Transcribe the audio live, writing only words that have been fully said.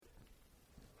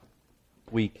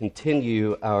we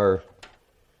continue our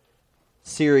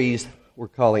series we're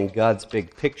calling God's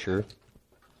Big Picture.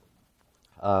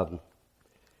 And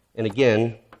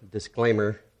again,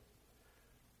 disclaimer,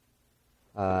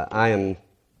 I am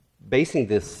basing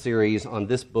this series on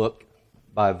this book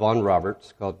by Vaughn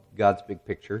Roberts called God's Big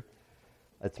Picture.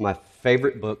 It's my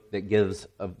favorite book that gives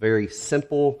a very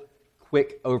simple,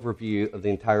 quick overview of the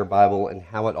entire Bible and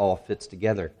how it all fits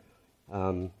together.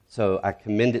 So I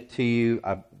commend it to you.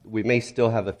 We may still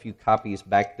have a few copies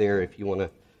back there. If you want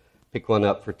to pick one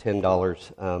up for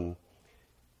 $10,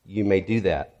 you may do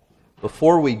that.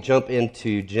 Before we jump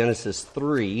into Genesis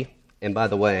 3, and by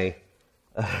the way,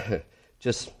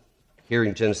 just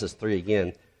hearing Genesis 3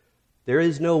 again, there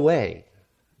is no way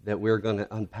that we're going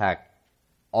to unpack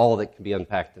all that can be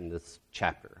unpacked in this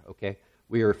chapter, okay?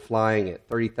 We are flying at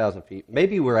 30,000 feet.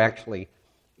 Maybe we're actually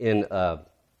in the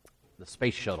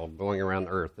space shuttle going around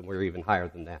Earth, and we're even higher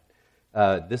than that.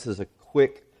 This is a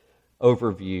quick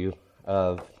overview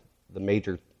of the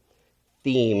major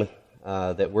theme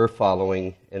that we're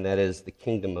following, and that is the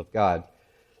kingdom of God.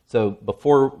 So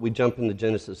before we jump into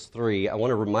Genesis 3, I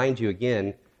want to remind you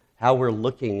again how we're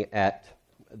looking at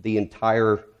the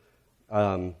entire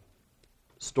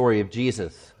story of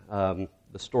Jesus, the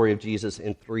story of Jesus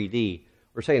in 3D.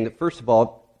 We're saying that, first of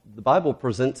all, the Bible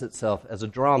presents itself as a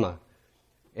drama.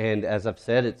 And as I've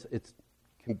said, it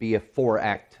can be a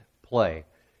 4-act play.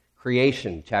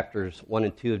 Creation, chapters 1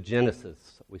 and 2 of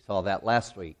Genesis. We saw that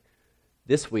last week.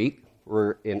 This week,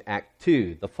 we're in Act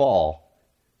 2, the fall,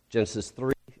 Genesis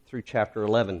 3 through chapter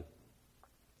 11.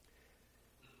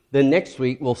 Then next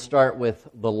week, we'll start with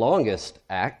the longest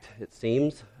act, it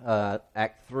seems,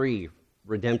 Act 3,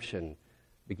 redemption,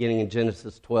 beginning in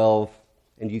Genesis 12,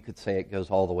 and you could say it goes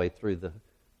all the way through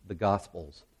the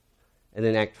Gospels. And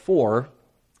then Act 4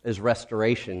 is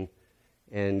restoration,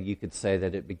 and you could say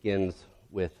that it begins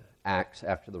with Acts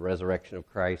after the resurrection of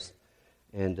Christ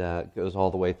and goes all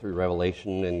the way through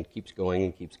Revelation and keeps going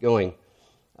and keeps going.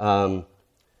 So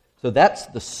that's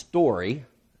the story,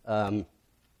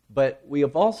 but we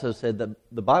have also said that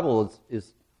the Bible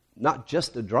is not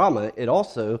just a drama, it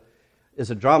also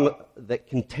is a drama that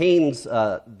contains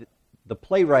the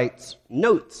playwright's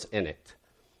notes in it.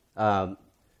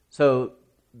 So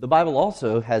the Bible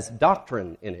also has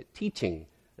doctrine in it, teaching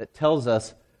that tells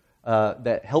us,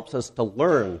 that helps us to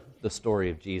learn the story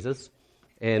of Jesus.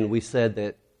 And we said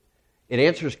that it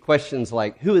answers questions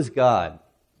like, who is God?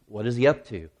 What is he up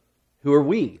to? Who are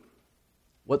we?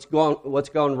 What's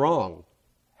gone wrong?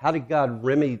 How did God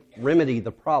remedy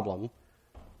the problem?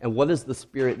 And what is the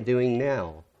Spirit doing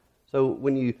now? So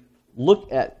when you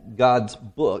look at God's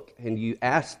book and you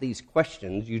ask these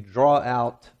questions, you draw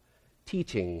out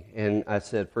teaching. And I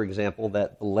said, for example,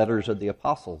 that the letters of the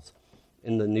apostles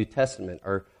in the New Testament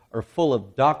are full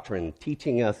of doctrine,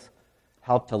 teaching us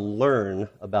how to learn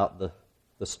about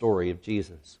the story of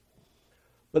Jesus.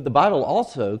 But the Bible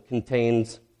also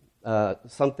contains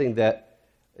something that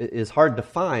is hard to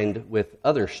find with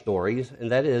other stories,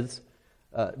 and that is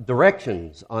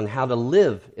directions on how to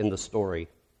live in the story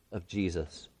of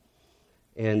Jesus.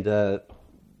 And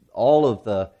all of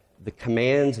the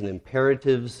commands and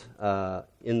imperatives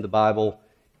in the Bible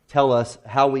tell us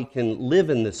how we can live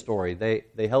in this story.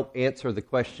 They help answer the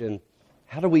question,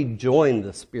 how do we join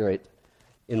the Spirit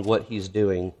in what he's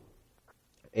doing?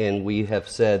 And we have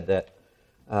said that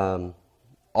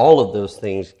all of those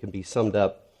things can be summed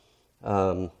up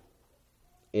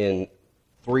in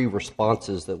 3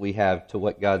 responses that we have to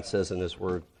what God says in his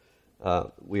word.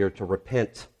 We are to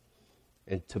repent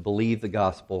and to believe the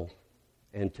gospel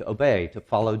and to obey, to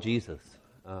follow Jesus.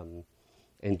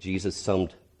 And Jesus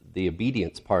summed the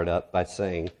obedience part up by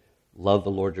saying, love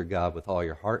the Lord your God with all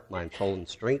your heart, mind, soul, and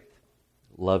strength.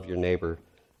 Love your neighbor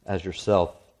as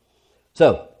yourself.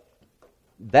 So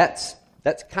that's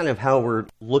kind of how we're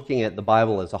looking at the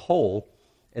Bible as a whole.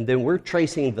 And then we're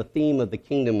tracing the theme of the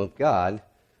kingdom of God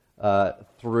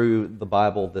through the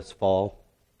Bible this fall.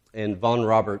 And Vaughn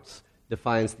Roberts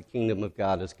defines the kingdom of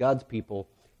God as God's people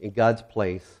in God's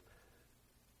place,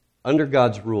 under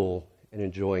God's rule, and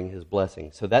enjoying his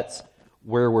blessing. So that's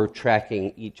where we're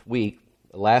tracking each week.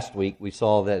 Last week we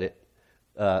saw that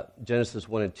Genesis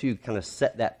 1 and 2 kind of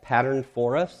set that pattern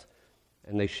for us,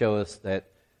 and they show us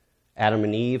that Adam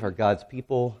and Eve are God's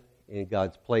people in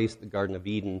God's place, the Garden of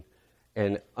Eden,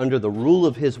 and under the rule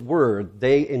of his word,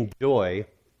 they enjoy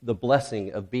the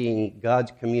blessing of being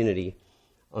God's community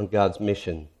on God's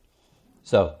mission.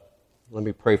 So, let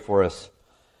me pray for us,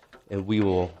 and we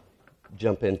will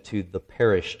jump into the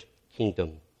perished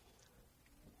kingdom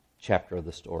chapter of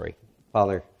the story.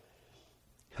 Father,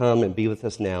 come and be with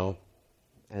us now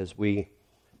as we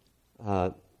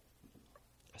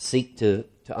seek to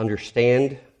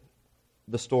understand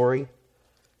the story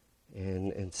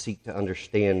and seek to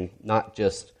understand not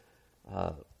just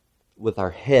with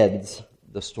our heads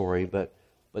the story, but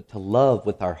to love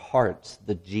with our hearts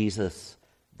the Jesus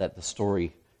that the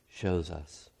story shows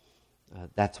us.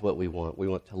 That's what we want. We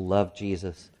want to love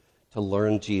Jesus, to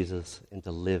learn Jesus, and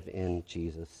to live in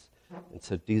Jesus. And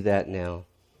so do that now,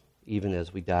 even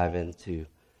as we dive into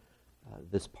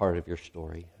this part of your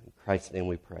story. In Christ's name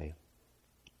we pray.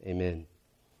 Amen.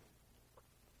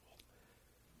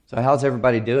 So how's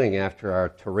everybody doing after our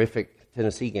terrific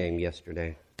Tennessee game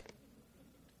yesterday?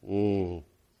 I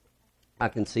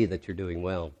can see that you're doing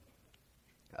well.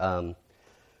 When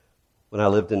I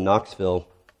lived in Knoxville,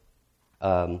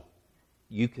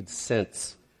 you could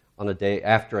sense on a day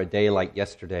after a day like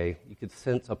yesterday, you could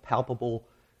sense a palpable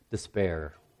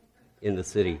despair in the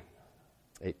city.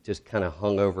 It just kind of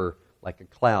hung over like a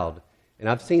cloud. And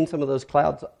I've seen some of those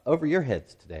clouds over your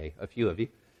heads today, a few of you.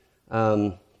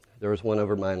 There was one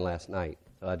over mine last night,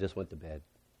 so I just went to bed.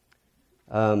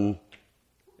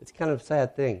 It's kind of a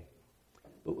sad thing.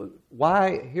 But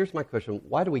why? Here's my question.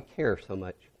 Why do we care so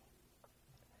much?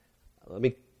 Let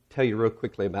me tell you real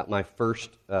quickly about my first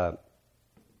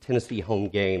Tennessee home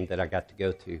game that I got to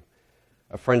go to.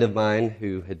 A friend of mine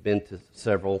who had been to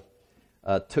several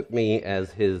took me as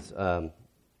his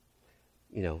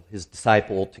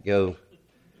disciple to go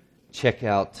check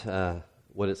out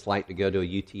what it's like to go to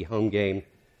a UT home game.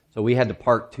 So we had to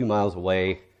park 2 miles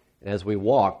away, and as we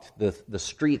walked, the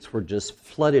streets were just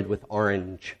flooded with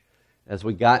orange. As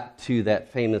we got to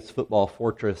that famous football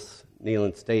fortress,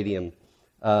 Neyland Stadium,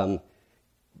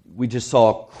 we just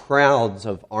saw crowds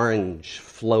of orange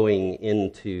flowing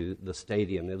into the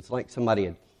stadium. It was like somebody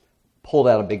had pulled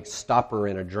out a big stopper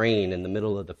in a drain in the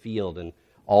middle of the field, and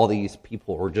all these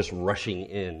people were just rushing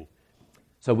in.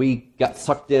 So we got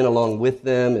sucked in along with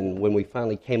them, and when we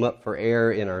finally came up for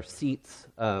air in our seats,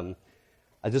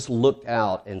 I just looked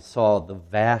out and saw the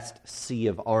vast sea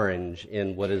of orange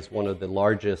in what is one of the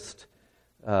largest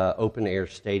open-air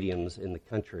stadiums in the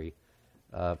country.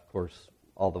 Of course,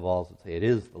 all the Vols would say it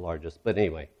is the largest, but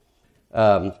anyway.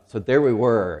 So there we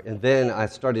were, and then I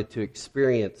started to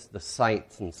experience the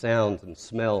sights and sounds and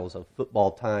smells of football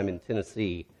time in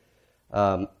Tennessee.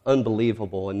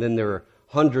 Unbelievable. And then there were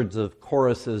hundreds of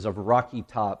choruses of Rocky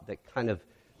Top that kind of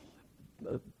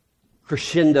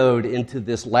crescendoed into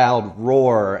this loud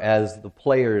roar as the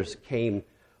players came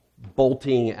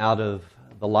bolting out of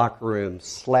the locker room,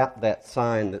 slapped that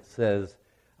sign that says,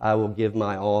 "I will give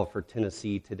my all for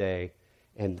Tennessee today,"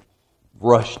 and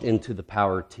rushed into the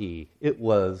Power T. It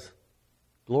was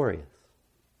glorious.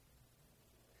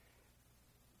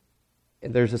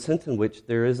 And there's a sense in which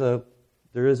there is a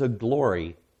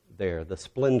glory there, the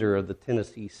splendor of the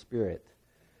Tennessee spirit.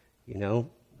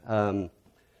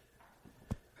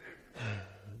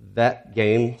 That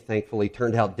game, thankfully,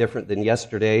 turned out different than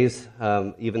yesterday's,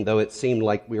 even though it seemed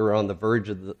like we were on the verge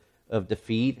of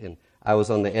defeat and I was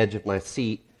on the edge of my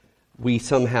seat. We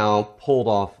somehow pulled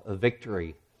off a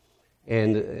victory.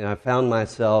 And I found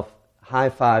myself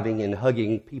high-fiving and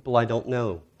hugging people I don't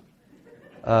know,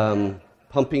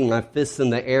 pumping my fists in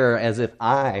the air as if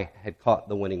I had caught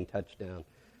the winning touchdown.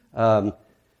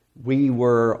 We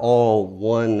were all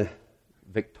one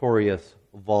victorious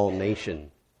Vol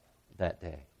nation that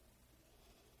day.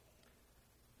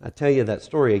 I tell you that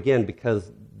story again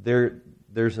because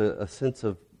there's a sense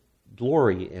of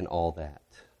glory in all that.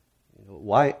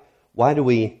 Why do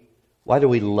we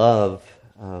love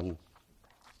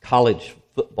college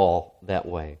football that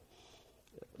way?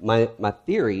 My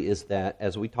theory is that,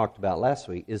 as we talked about last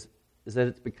week, is that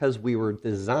it's because we were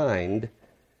designed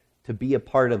to be a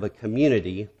part of a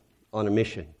community on a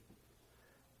mission.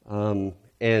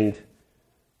 And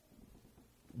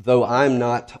though I'm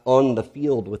not on the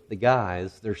field with the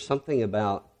guys, there's something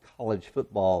about college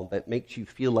football that makes you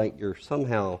feel like you're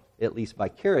somehow, at least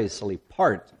vicariously,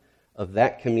 part of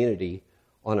that community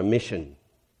on a mission.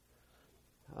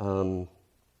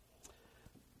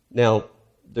 Now,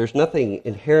 there's nothing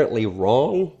inherently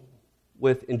wrong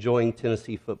with enjoying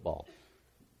Tennessee football.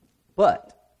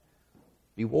 But,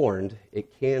 be warned,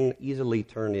 it can easily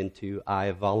turn into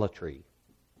idolatry.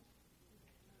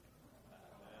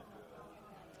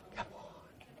 Come on.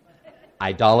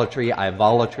 Idolatry,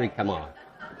 come on.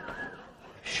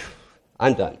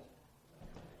 I'm done.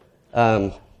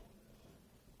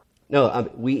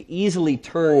 We easily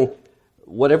turn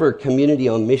whatever community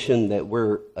on mission that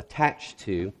we're attached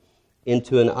to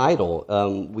into an idol.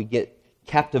 We get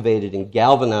captivated and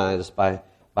galvanized by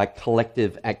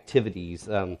collective activities,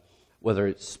 whether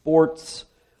it's sports,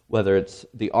 whether it's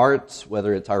the arts,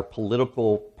 whether it's our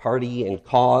political party and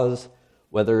cause,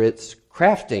 whether it's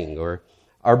crafting or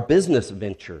our business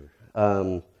venture,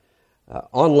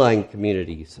 online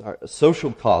communities, our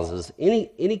social causes,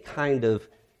 any kind of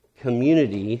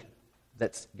community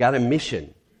that's got a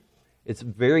mission. It's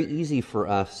very easy for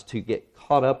us to get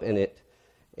caught up in it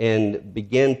and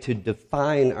begin to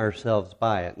define ourselves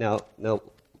by it. Now,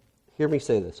 hear me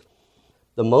say this.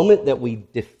 The moment that we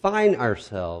define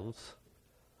ourselves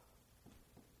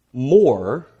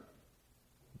more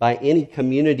by any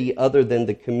community other than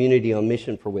the community on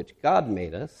mission for which God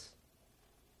made us,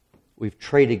 we've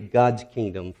traded God's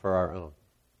kingdom for our own.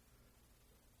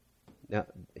 Now,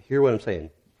 hear what I'm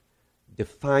saying.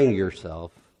 Define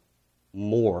yourself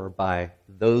more by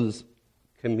those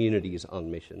communities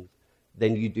on mission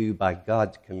than you do by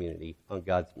God's community on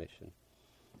God's mission.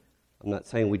 I'm not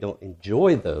saying we don't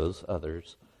enjoy those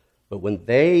others, but when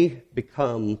they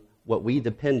become what we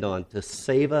depend on to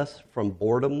save us from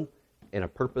boredom and a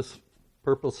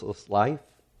purposeless life,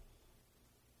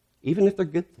 even if they're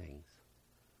good things,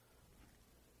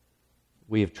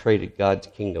 we have traded God's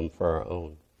kingdom for our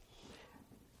own.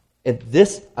 And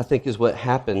this, I think, is what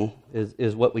happened,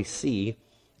 is what we see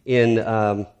in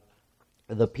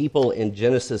the people in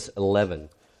Genesis 11.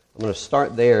 I'm going to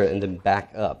start there and then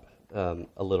back up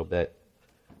a little bit.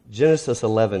 Genesis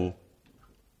 11.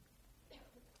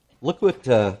 Look what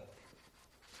the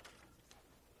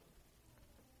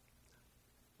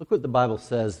Bible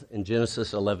says in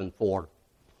Genesis 11:4.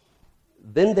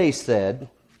 Then they said,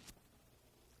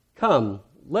 "Come,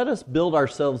 let us build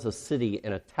ourselves a city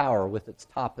and a tower with its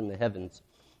top in the heavens,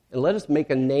 and let us make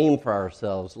a name for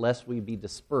ourselves, lest we be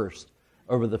dispersed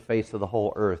over the face of the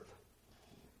whole earth."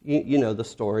 You know the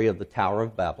story of the Tower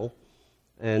of Babel,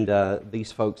 and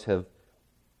these folks have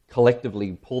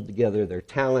collectively pulled together their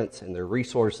talents and their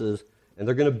resources, and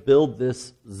they're going to build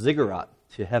this ziggurat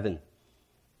to heaven.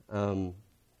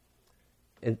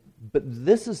 But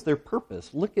this is their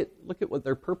purpose. Look at what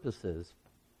their purpose is.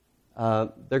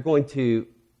 They're going to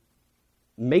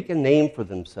make a name for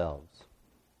themselves.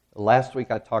 Last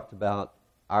week I talked about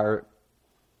our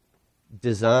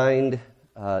designed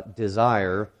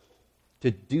desire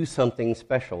to do something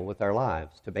special with our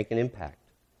lives, to make an impact.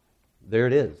 There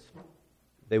it is.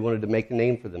 They wanted to make a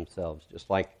name for themselves. Just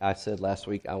like I said last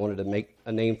week, I wanted to make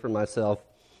a name for myself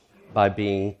by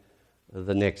being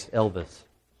the next Elvis.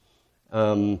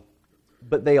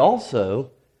 But they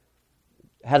also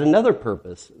had another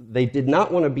purpose. They did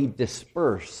not want to be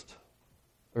dispersed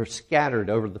or scattered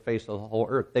over the face of the whole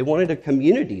earth. They wanted a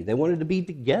community. They wanted to be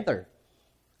together.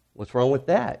 What's wrong with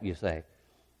that, you say?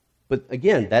 But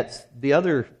again, that's the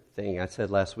other thing I said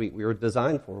last week we were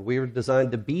designed for. We were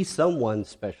designed to be someone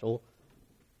special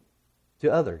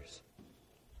to others.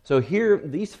 So here,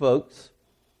 these folks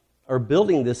are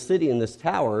building this city and this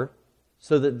tower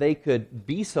so that they could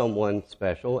be someone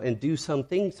special and do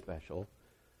something special.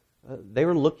 They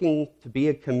were looking to be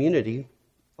a community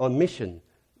on mission.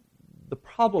 The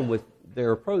problem with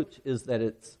their approach is that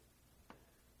it's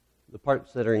the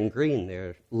parts that are in green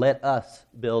there. Let us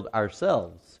build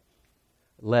ourselves.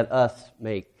 Let us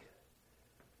make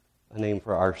a name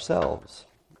for ourselves.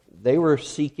 They were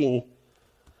seeking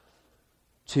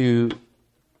to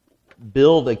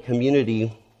build a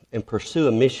community and pursue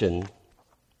a mission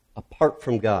apart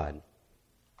from God.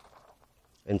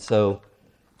 And so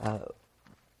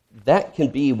that can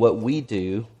be what we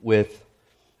do with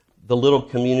the little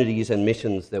communities and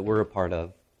missions that we're a part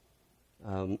of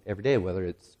every day, whether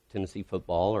it's Tennessee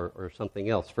football or something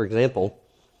else. For example,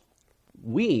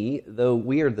 though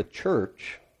we are the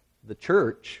church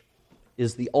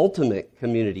is the ultimate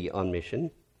community on mission,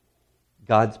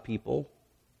 God's people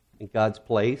in God's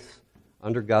place,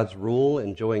 under God's rule,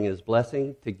 enjoying His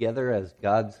blessing, together as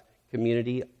God's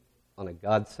community on a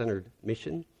God-centered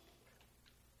mission.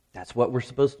 That's what we're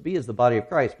supposed to be as the body of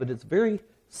Christ. But it's very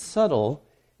subtle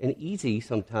and easy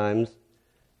sometimes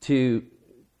to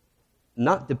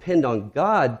not depend on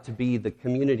God to be the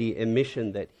community and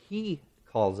mission that He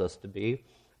calls us to be,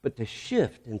 but to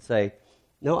shift and say,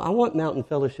 no, I want Mountain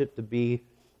Fellowship to be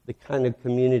the kind of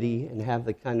community and have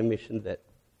the kind of mission that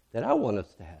I want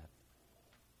us to have.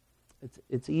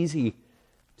 It's easy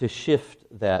to shift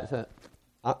that.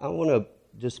 I want to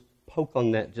just poke on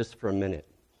that just for a minute,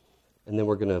 and then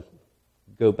we're going to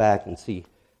go back and see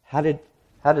how did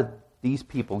these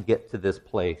people get to this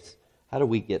place? How do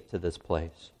we get to this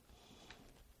place?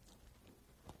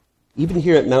 Even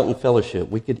here at Mountain Fellowship,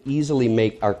 we could easily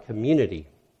make our community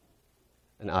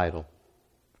an idol.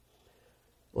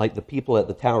 Like the people at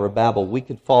the Tower of Babel, we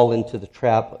could fall into the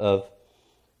trap of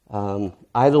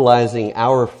idolizing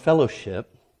our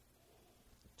fellowship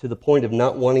to the point of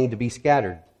not wanting to be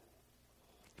scattered.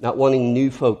 not wanting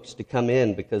new folks to come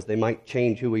in because they might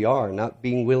change who we are, not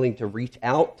being willing to reach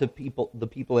out to the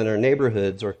people in our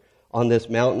neighborhoods or on this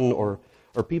mountain or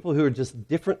people who are just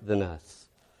different than us,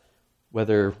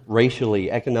 whether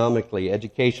racially, economically,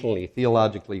 educationally,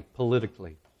 theologically,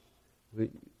 politically.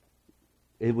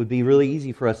 It would be really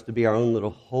easy for us to be our own little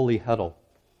holy huddle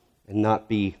and not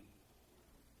be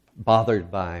bothered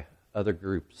by other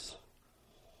groups.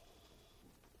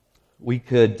 We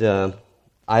could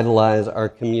idolize our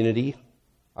community,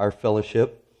 our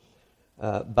fellowship,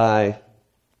 by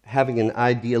having an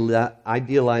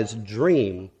idealized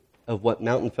dream of what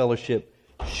Mountain Fellowship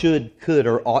should, could,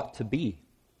 or ought to be.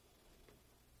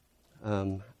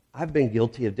 I've been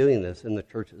guilty of doing this in the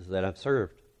churches that I've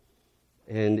served,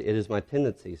 and it is my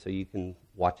tendency, so you can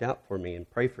watch out for me and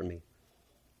pray for me,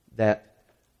 that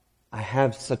I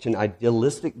have such an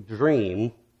idealistic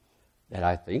dream that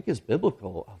I think is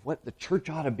biblical of what the church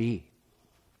ought to be,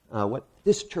 what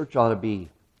this church ought to be,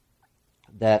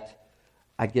 that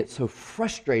I get so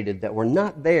frustrated that we're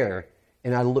not there,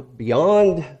 and I look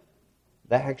beyond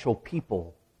the actual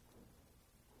people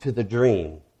to the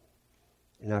dream.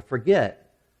 And I forget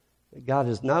that God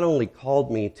has not only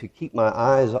called me to keep my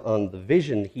eyes on the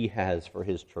vision He has for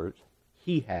His church,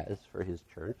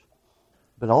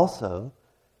 but also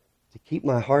to keep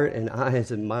my heart and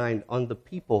eyes and mind on the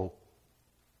people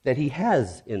that He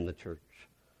has in the church.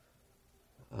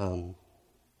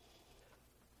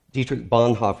 Dietrich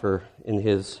Bonhoeffer, in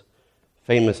his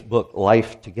famous book,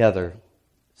 Life Together,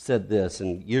 said this,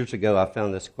 and years ago I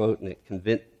found this quote and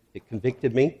it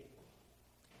convicted me,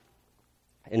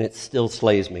 and it still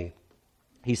slays me.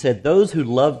 He said, those who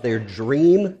love their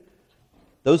dream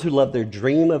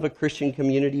of a Christian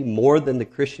community more than the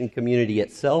Christian community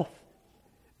itself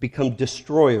become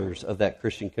destroyers of that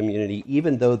Christian community,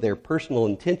 even though their personal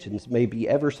intentions may be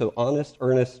ever so honest,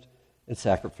 earnest, and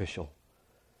sacrificial.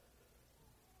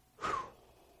 Whew.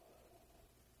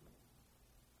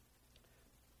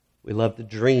 We love the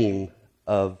dream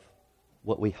of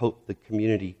what we hope the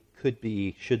community could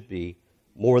be, should be,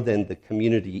 more than the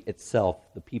community itself,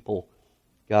 the people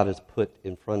God has put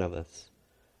in front of us.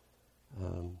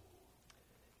 And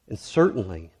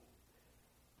certainly,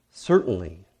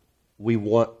 we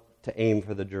want to aim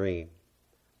for the dream.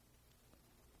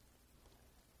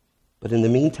 But in the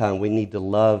meantime, we need to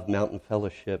love Mountain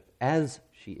Fellowship as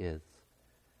she is,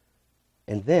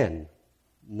 and then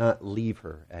not leave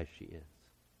her as she is,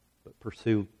 but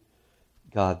pursue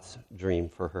God's dream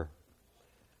for her.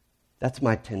 That's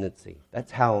my tendency.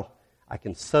 That's how I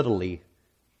can subtly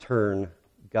turn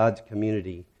God's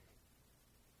community,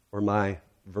 or my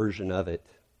version of it,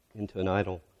 into an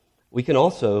idol. We can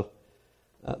also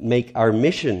make our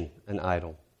mission an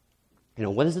idol.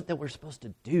 What is it that we're supposed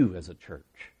to do as a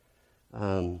church?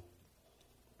 And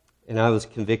I was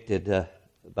convicted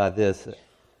by this.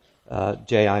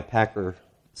 J.I. Packer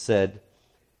said,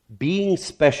 being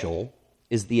special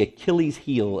is the Achilles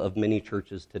heel of many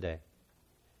churches today.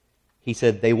 He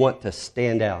said they want to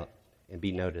stand out and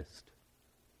be noticed.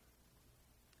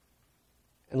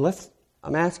 And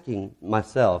I'm asking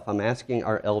myself, I'm asking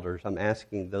our elders, I'm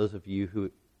asking those of you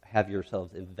who have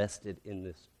yourselves invested in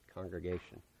this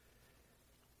congregation,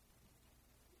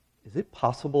 is it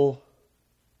possible,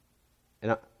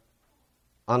 and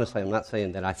honestly, I'm not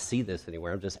saying that I see this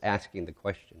anywhere, I'm just asking the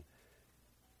question,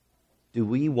 do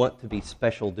we want to be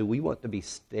special? Do we want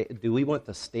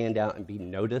to stand out and be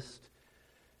noticed?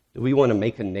 Do we want to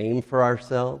make a name for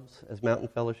ourselves as Mountain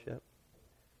Fellowship?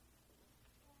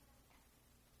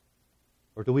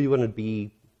 Or do we want to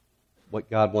be what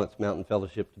God wants Mountain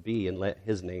Fellowship to be and let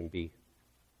His name be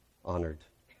honored,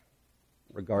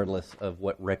 regardless of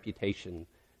what reputation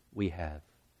we have?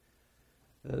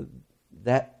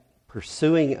 That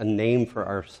pursuing a name for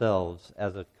ourselves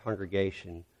as a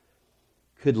congregation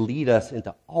could lead us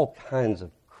into all kinds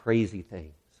of crazy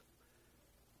things.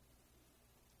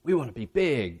 We want to be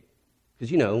big, because,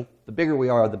 the bigger we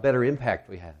are, the better impact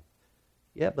we have.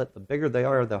 Yeah, but the bigger they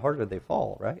are, the harder they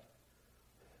fall, right?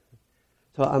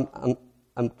 So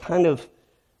I'm kind of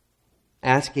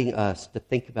asking us to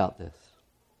think about this.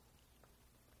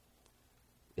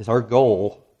 Is our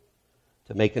goal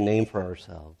to make a name for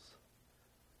ourselves?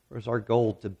 Or is our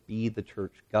goal to be the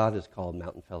church God has called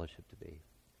Mountain Fellowship to be?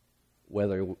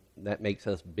 Whether that makes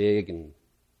us big and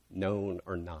known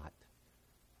or not.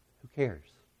 Who cares?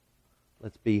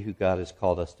 Let's be who God has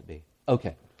called us to be.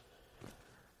 Okay.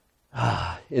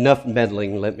 Enough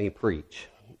meddling, let me preach.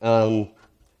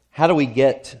 How did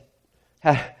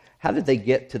they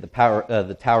get to the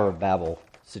Tower of Babel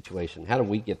situation? How did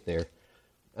we get there?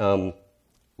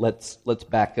 Let's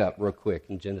back up real quick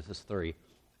in Genesis 3.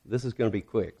 This is going to be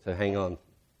quick, so hang on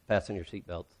fasten your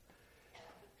seatbelts.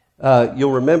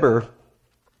 You'll remember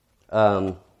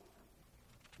that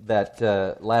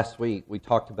last week we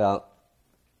talked about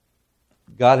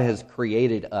God has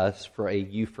created us for a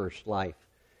you first life.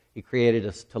 He created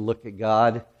us to look at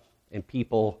God and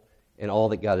people and all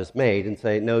that God has made and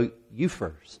say, no, you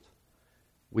first.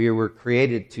 We were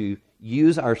created to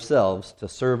use ourselves to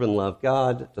serve and love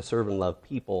God, to serve and love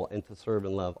people, and to serve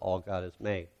and love all God has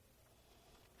made.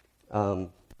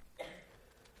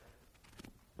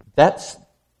 That's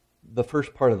the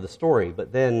first part of the story.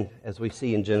 But then, as we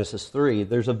see in Genesis 3,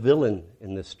 there's a villain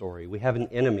in this story. We have an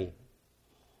enemy.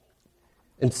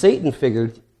 And Satan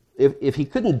figured if he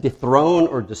couldn't dethrone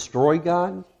or destroy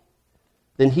God,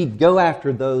 then he'd go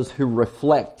after those who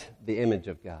reflect the image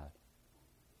of God.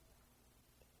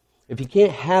 If he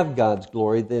can't have God's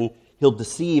glory, then he'll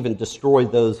deceive and destroy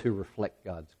those who reflect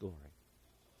God's glory.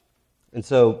 And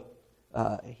so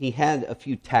he had a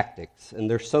few tactics, and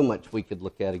there's so much we could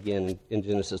look at again in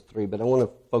Genesis 3, but I want to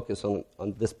focus on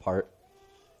this part.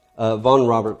 Vaughn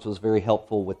Roberts was very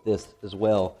helpful with this as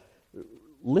well.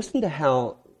 Listen to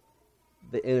how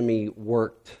the enemy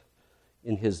worked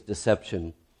in his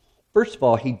deception. First of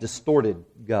all, he distorted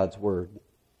God's word.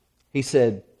 He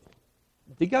said,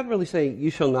 did God really say, you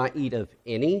shall not eat of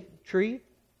any tree?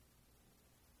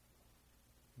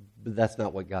 But that's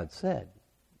not what God said.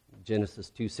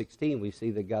 Genesis 2:16, we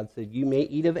see that God said, you may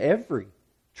eat of every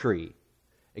tree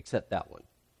except that one.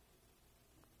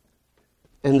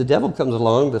 And the devil comes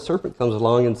along, the serpent comes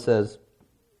along and says,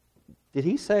 did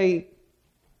he say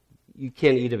you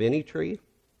can't eat of any tree?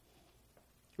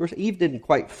 Of course, Eve didn't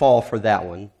quite fall for that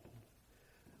one.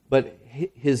 But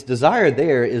his desire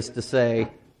there is to say,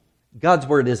 God's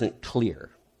word isn't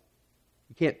clear.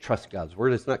 You can't trust God's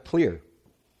word, it's not clear.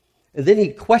 And then he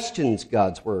questions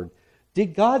God's word.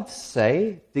 Did God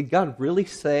say? Did God really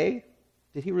say?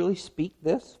 Did he really speak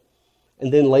this?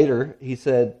 And then later he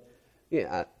said,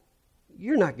 yeah,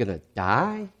 you're not going to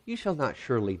die. You shall not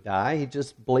surely die. He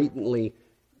just blatantly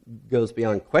goes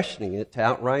beyond questioning it to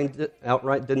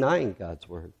outright denying God's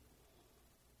word.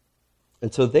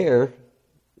 And so there,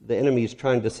 the enemy is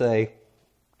trying to say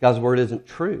God's word isn't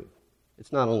true.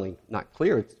 It's not only not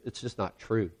clear, it's just not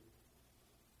true.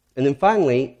 And then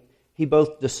finally, he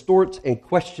both distorts and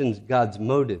questions God's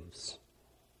motives.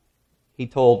 He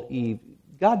told Eve,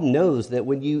 God knows that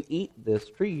when you eat this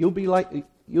tree, you'll be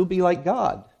like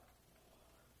God.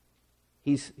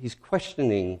 He's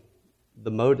questioning the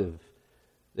motive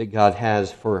that God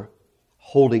has for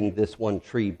holding this one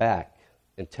tree back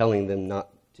and telling them not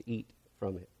to eat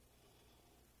from it.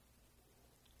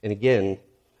 And again,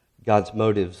 God's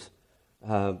motives.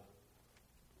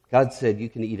 God said you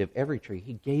can eat of every tree.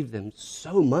 He gave them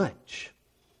so much.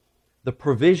 The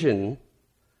provision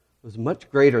was much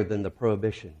greater than the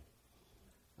prohibition.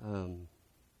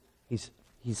 He's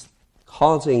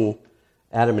causing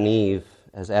Adam and Eve,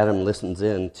 as Adam listens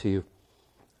in, to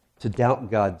doubt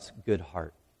God's good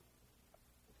heart.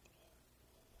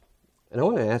 And I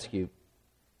want to ask you,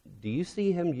 do you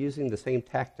see him using the same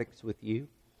tactics with you?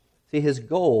 See, his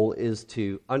goal is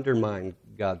to undermine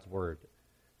God's word.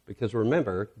 Because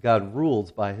remember, God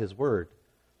rules by his word.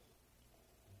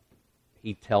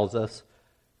 He tells us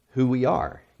who we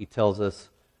are. He tells us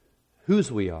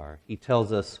whose we are. He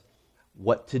tells us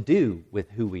what to do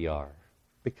with who we are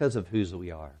because of whose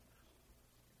we are.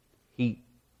 He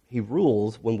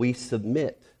rules when we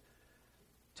submit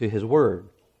to his word.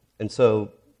 And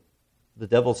so the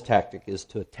devil's tactic is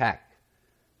to attack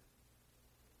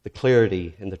the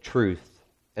clarity and the truth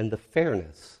and the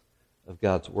fairness of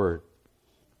God's word.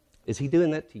 Is he doing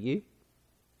that to you?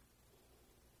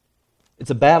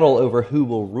 It's a battle over who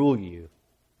will rule you,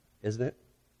 isn't it?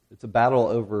 It's a battle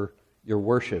over your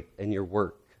worship and your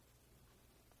work.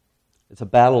 It's a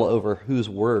battle over whose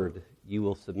word you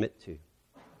will submit to.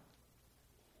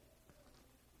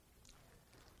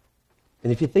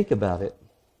 And if you think about it,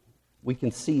 we can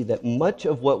see that much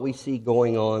of what we see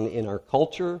going on in our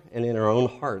culture and in our own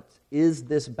hearts is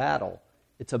this battle.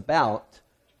 It's about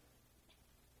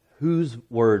whose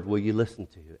word will you listen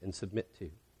to and submit to?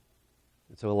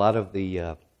 And so a lot of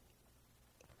the,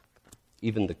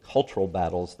 even the cultural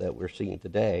battles that we're seeing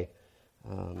today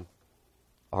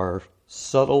are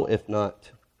subtle, if not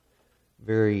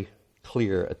very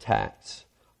clear attacks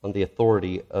on the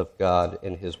authority of God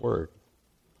and his word.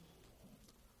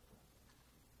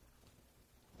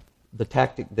 The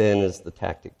tactic then is the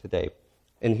tactic today.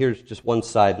 And here's just one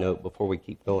side note before we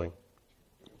keep going.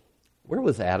 Where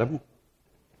was Adam?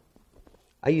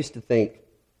 I used to think,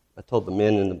 I told the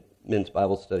men in the men's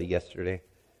Bible study yesterday,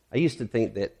 I used to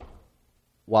think that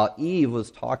while Eve was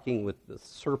talking with the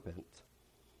serpent,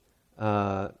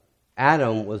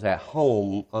 Adam was at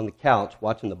home on the couch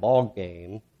watching the ball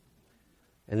game,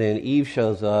 and then Eve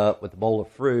shows up with a bowl of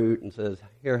fruit and says,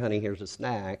 "Here, honey, here's a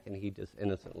snack," and he just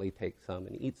innocently takes some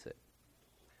and eats it.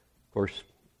 Of course,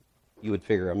 you would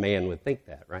figure a man would think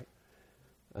that, right?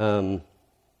 But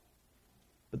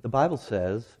the Bible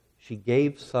says she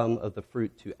gave some of the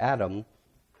fruit to Adam,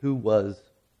 who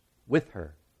was with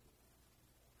her.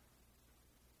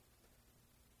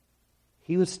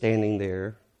 He was standing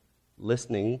there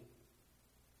listening,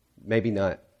 maybe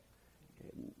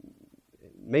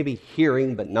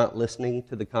hearing but not listening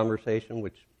to the conversation,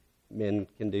 which men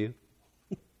can do.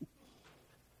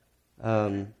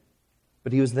 But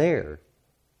he was there.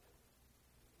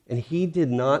 And he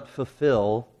did not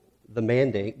fulfill the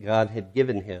mandate God had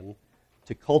given him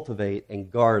to cultivate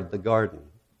and guard the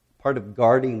garden. Part of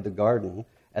guarding the garden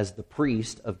as the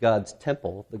priest of God's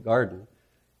temple, the garden,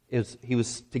 is he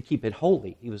was to keep it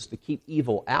holy. He was to keep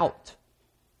evil out.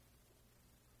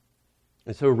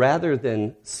 And so rather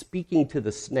than speaking to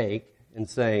the snake and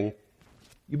saying,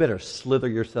 "You better slither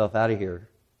yourself out of here,"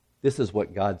 this is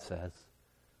what God says.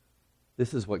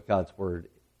 This is what God's word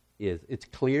is. It's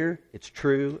clear, it's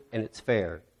true, and it's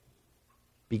fair.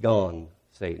 "Be gone,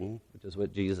 Satan," which is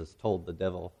what Jesus told the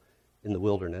devil in the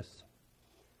wilderness.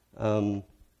 And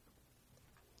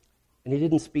he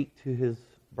didn't speak to his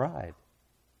bride,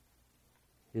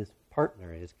 his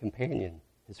partner, his companion,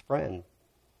 his friend,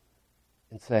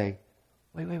 and say,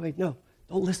 wait, no,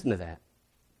 don't listen to that.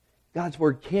 God's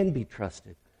word can be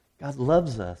trusted. God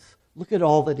loves us. Look at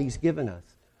all that he's given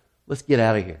us. Let's get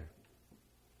out of here.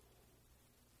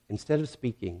 Instead of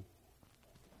speaking,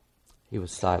 he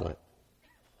was silent.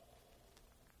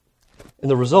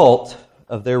 And the result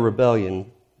of their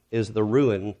rebellion is the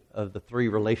ruin of the three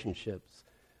relationships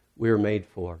we were made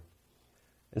for.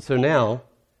 And so now,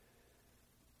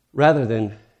 rather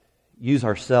than use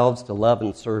ourselves to love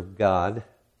and serve God,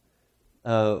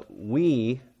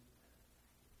 we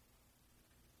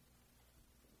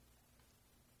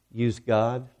use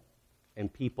God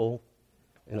and people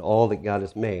and all that God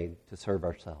has made to serve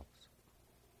ourselves.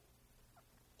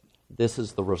 This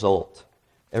is the result.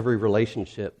 Every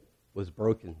relationship was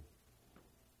broken.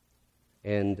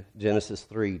 And Genesis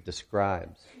 3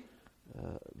 describes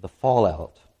the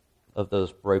fallout of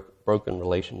those broken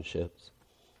relationships.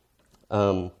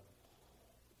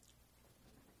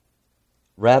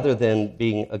 Rather than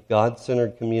being a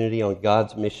God-centered community on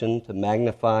God's mission to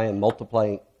magnify and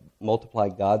multiply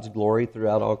God's glory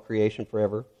throughout all creation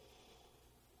forever,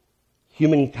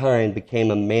 humankind became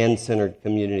a man-centered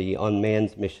community on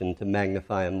man's mission to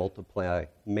magnify and multiply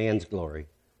man's glory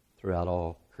throughout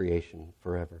all creation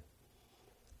forever.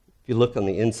 If you look on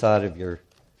the inside of your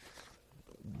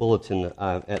bulletin,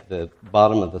 at the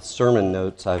bottom of the sermon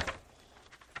notes, I've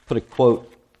put a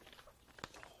quote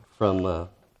from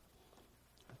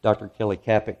Dr. Kelly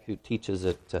Kapic, who teaches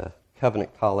at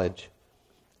Covenant College.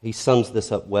 He sums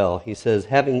this up well. He says,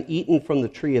 "Having eaten from the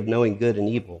tree of knowing good and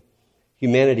evil,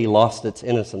 humanity lost its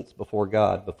innocence before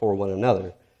God, before one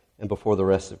another, and before the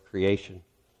rest of creation.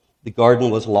 The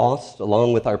garden was lost,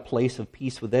 along with our place of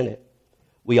peace within it.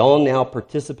 We all now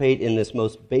participate in this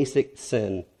most basic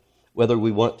sin, whether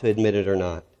we want to admit it or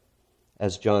not.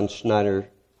 As John Schneider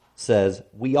says,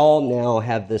 we all now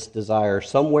have this desire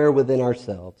somewhere within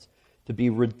ourselves to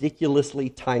be ridiculously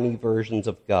tiny versions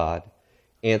of God,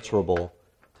 answerable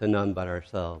to none but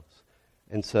ourselves."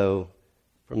 And so,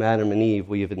 from Adam and Eve,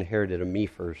 we have inherited a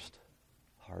me-first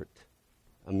heart,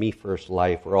 a me-first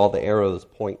life, where all the arrows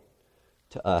point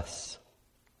to us.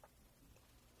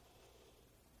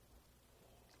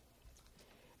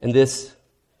 And this,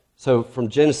 so from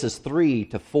Genesis 3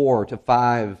 to 4 to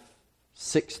 5,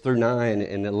 6 through 9,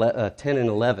 and 10 and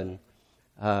 11,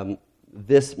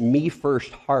 this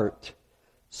me-first heart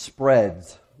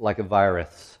spreads like a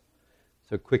virus.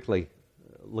 So quickly,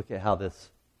 look at how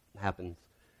this happens.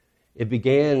 It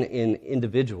began in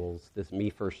individuals, this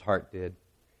me-first heart did.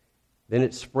 Then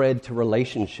it spread to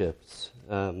relationships.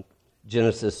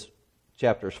 Genesis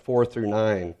chapters 4 through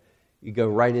 9, you go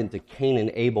right into Cain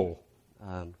and Abel,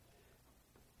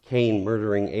 Cain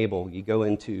murdering Abel. You go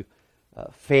into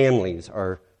families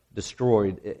are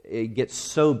destroyed. It gets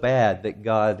so bad that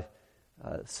God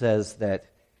says that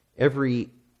every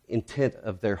intent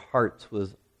of their hearts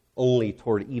was only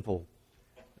toward evil.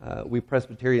 We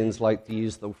Presbyterians like to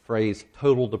use the phrase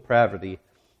total depravity,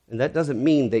 and that doesn't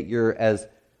mean that you're as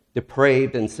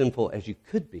depraved and sinful as you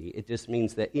could be. It just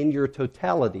means that in your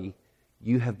totality,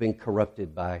 you have been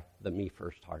corrupted by the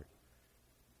me-first heart.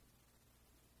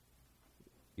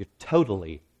 You're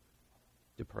totally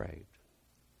depraved.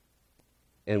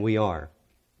 And we are,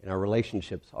 and our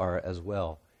relationships are as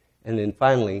well. And then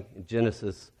finally, in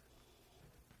Genesis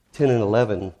 10 and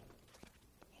 11,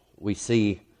 we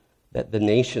see that the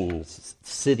nations,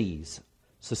 cities,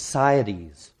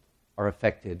 societies are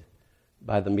affected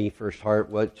by the me first heart,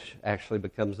 which actually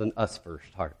becomes an us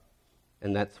first heart.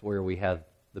 And that's where we have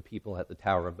the people at the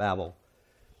Tower of Babel.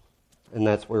 And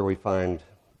that's where we find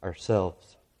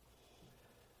ourselves.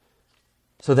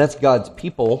 So that's God's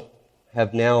people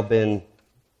have now been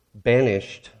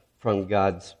banished from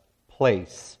God's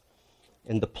place.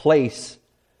 And the place,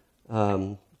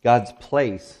 God's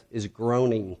place is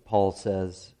groaning, Paul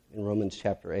says in Romans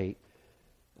chapter 8.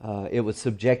 It was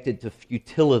subjected to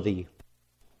futility,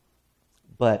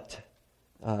 but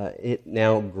it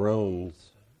now groans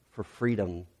for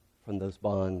freedom from those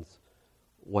bonds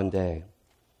one day.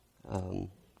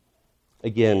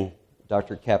 Again,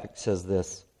 Dr. Kapik says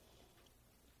this,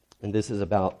 and this is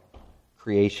about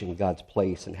creation, God's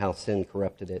place, and how sin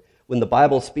corrupted it. When the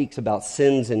Bible speaks about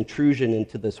sin's intrusion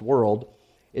into this world,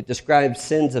 it describes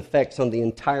sin's effects on the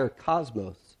entire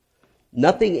cosmos.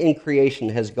 Nothing in creation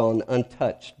has gone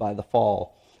untouched by the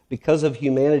fall. Because of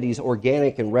humanity's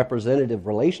organic and representative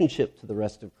relationship to the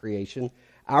rest of creation,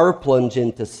 our plunge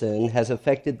into sin has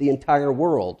affected the entire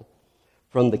world.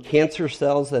 From the cancer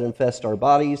cells that infest our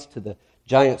bodies to the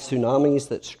giant tsunamis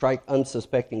that strike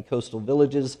unsuspecting coastal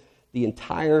villages, the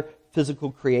entire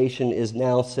physical creation is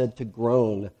now said to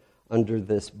groan under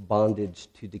this bondage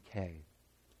to decay.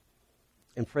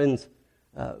 And friends,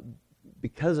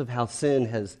 because of how sin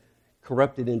has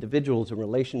corrupted individuals and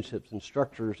relationships and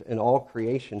structures and all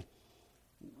creation,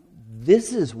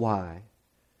 this is why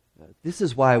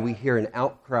we hear an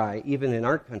outcry, even in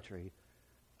our country,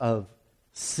 of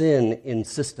sin in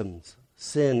systems,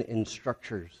 sin in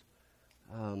structures.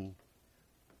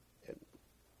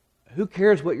 Who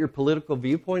cares what your political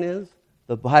viewpoint is?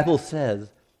 The Bible says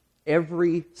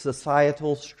every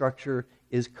societal structure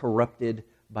is corrupted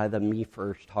by the me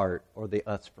first heart or the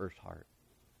us first heart.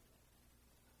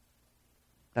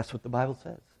 That's what the Bible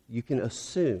says. You can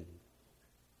assume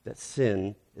that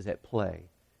sin is at play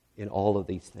in all of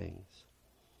these things.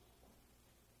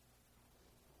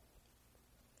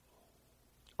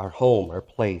 Our home, our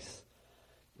place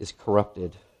is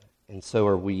corrupted, and so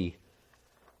are we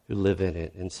who live in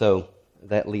it. And so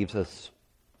that leaves us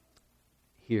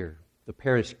here, the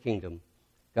perished kingdom.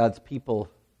 God's people,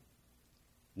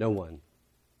 no one.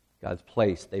 God's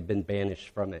place, they've been banished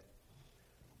from it.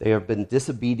 They have been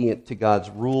disobedient to God's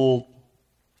rule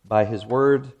by His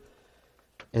word,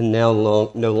 and now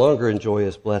no longer enjoy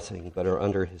His blessing, but are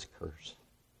under His curse.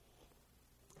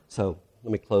 So,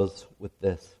 let me close with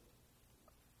this.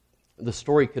 The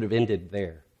story could have ended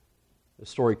there. The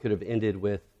story could have ended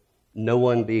with no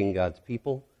one being God's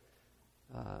people,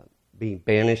 being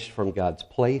banished from God's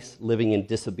place, living in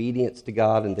disobedience to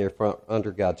God, and therefore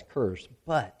under God's curse.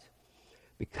 But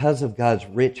because of God's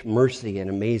rich mercy and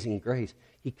amazing grace,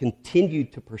 He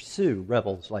continued to pursue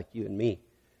rebels like you and me.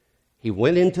 He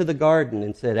went into the garden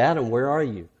and said, Adam, where are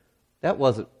you? That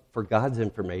wasn't for God's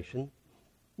information.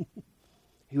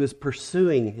 He was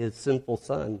pursuing His sinful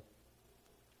son.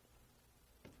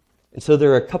 And so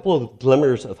there are a couple of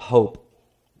glimmers of hope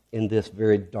in this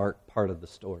very dark part of the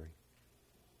story.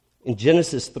 In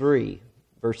Genesis 3,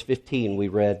 verse 15, we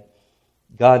read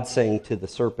God saying to the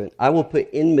serpent, I will put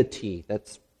enmity,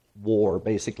 that's war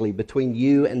basically, between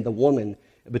you and the woman,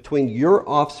 between your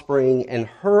offspring and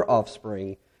her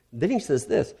offspring. Then He says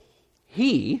this,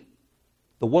 he,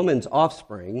 the woman's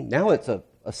offspring, now it's a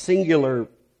singular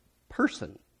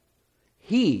person.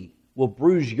 He will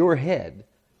bruise your head,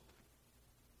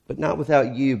 but not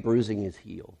without you bruising his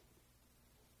heel.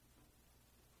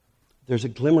 There's a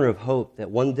glimmer of hope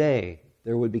that one day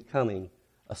there would be coming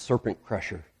a serpent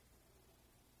crusher.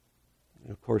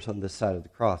 And of course, on this side of the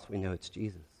cross, we know it's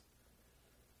Jesus.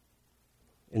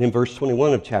 And in verse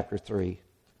 21 of chapter 3,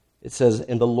 it says,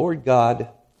 and the Lord God,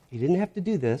 He didn't have to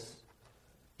do this.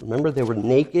 Remember, they were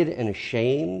naked and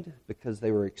ashamed because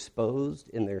they were exposed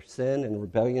in their sin and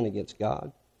rebellion against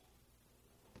God.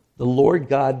 The Lord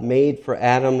God made for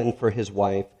Adam and for his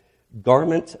wife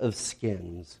garments of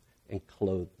skins and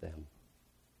clothed them.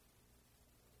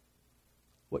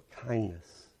 What kindness.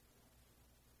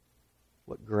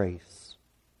 What grace.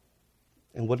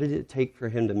 And what did it take for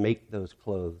Him to make those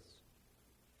clothes?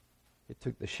 It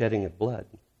took the shedding of blood.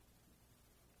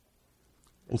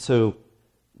 And so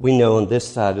we know on this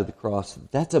side of the cross,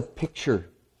 that's a picture.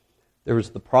 There was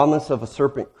the promise of a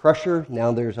serpent crusher.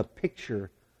 Now there's a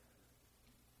picture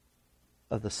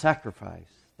of the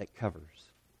sacrifice that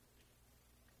covers.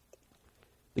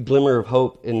 The glimmer of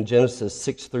hope in Genesis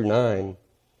 6 through 9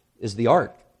 is the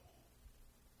ark.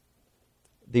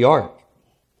 The ark.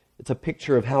 It's a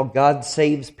picture of how God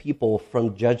saves people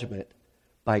from judgment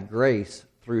by grace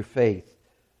through faith.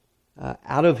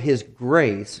 Out of his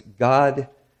grace, God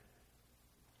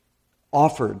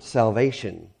offered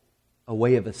salvation, a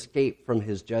way of escape from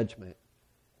his judgment.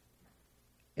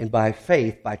 And by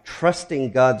faith, by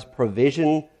trusting God's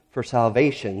provision for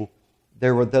salvation,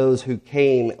 there were those who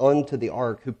came onto the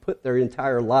ark who put their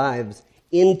entire lives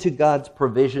into God's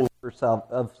provision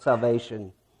of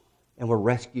salvation and were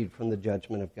rescued from the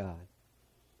judgment of God.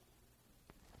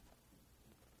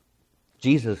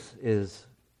 Jesus is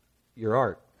your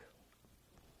ark.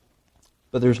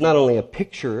 But there's not only a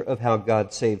picture of how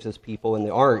God saves his people in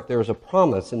the ark, there is a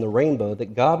promise in the rainbow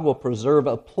that God will preserve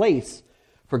a place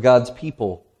for God's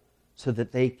people so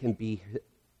that they can be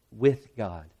with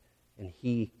God and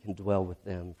he can dwell with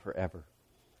them forever.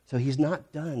 So he's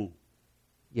not done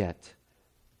yet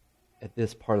at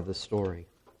this part of the story.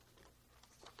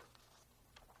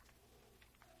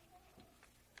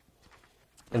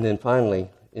 And then finally,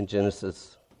 in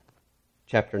Genesis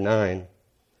chapter 9,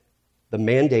 the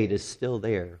mandate is still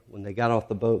there. When they got off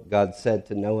the boat, God said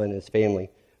to Noah and his family,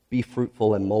 "Be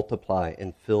fruitful and multiply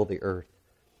and fill the earth."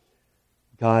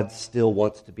 God still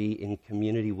wants to be in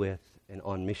community with and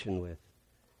on mission with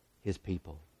his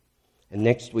people. And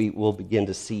next week, we'll begin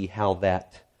to see how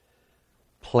that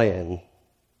plan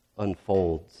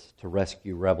unfolds to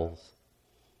rescue rebels.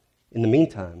 In the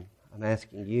meantime, I'm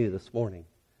asking you this morning,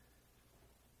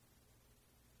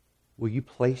 will you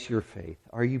place your faith?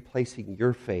 Are you placing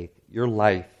your faith, your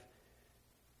life,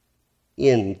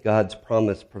 in God's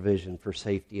promised provision for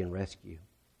safety and rescue?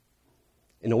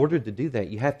 In order to do that,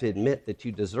 you have to admit that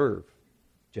you deserve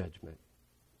judgment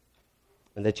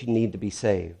and that you need to be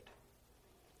saved.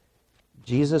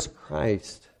 Jesus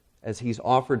Christ, as he's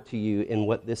offered to you in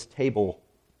what this table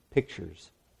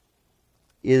pictures,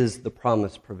 is the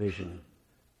promised provision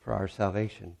for our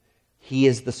salvation. He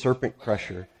is the serpent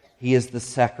crusher. He is the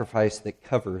sacrifice that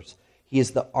covers. He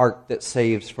is the ark that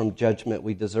saves from judgment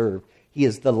we deserve. He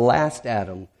is the last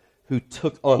Adam who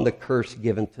took on the curse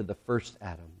given to the first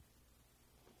Adam.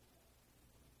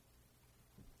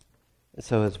 And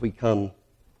so as we come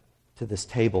to this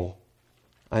table,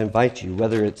 I invite you,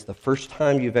 whether it's the first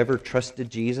time you've ever trusted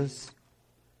Jesus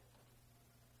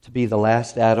to be the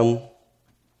last Adam,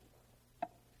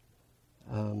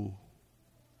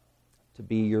 to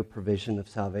be your provision of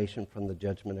salvation from the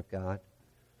judgment of God,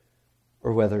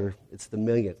 or whether it's the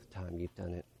millionth time you've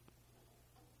done it.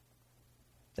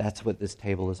 That's what this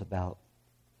table is about.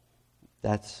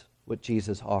 That's what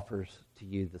Jesus offers to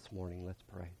you this morning. Let's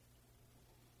pray.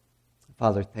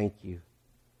 Father, thank you.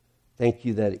 Thank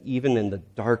you that even in the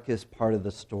darkest part of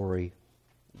the story,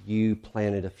 you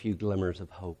planted a few glimmers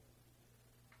of hope,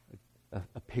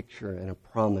 a picture and a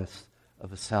promise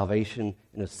of a salvation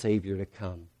and a Savior to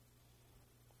come,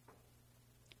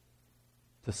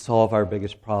 to solve our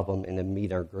biggest problem and to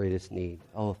meet our greatest need.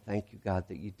 Oh, thank you, God,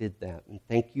 that you did that. And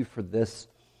thank you for this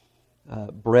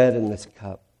bread and this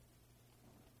cup,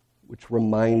 which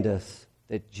remind us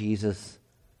that Jesus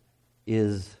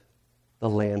is the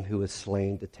Lamb who was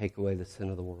slain to take away the sin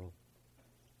of the world,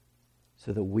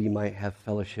 so that we might have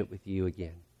fellowship with you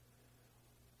again.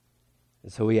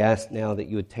 And so we ask now that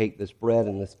you would take this bread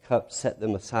and this cup, set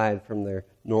them aside from their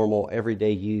normal,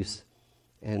 everyday use,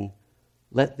 and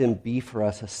let them be for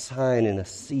us a sign and a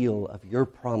seal of your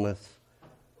promise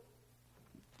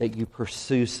that you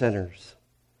pursue sinners,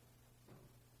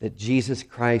 that Jesus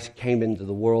Christ came into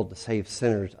the world to save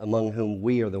sinners, among whom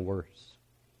we are the worst,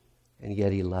 and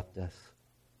yet he loved us,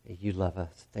 and you love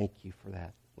us. Thank you for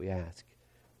that. We ask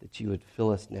that you would fill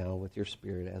us now with your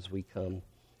Spirit as we come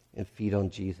and feed on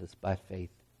Jesus by faith.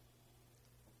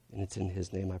 And it's in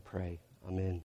his name I pray. Amen.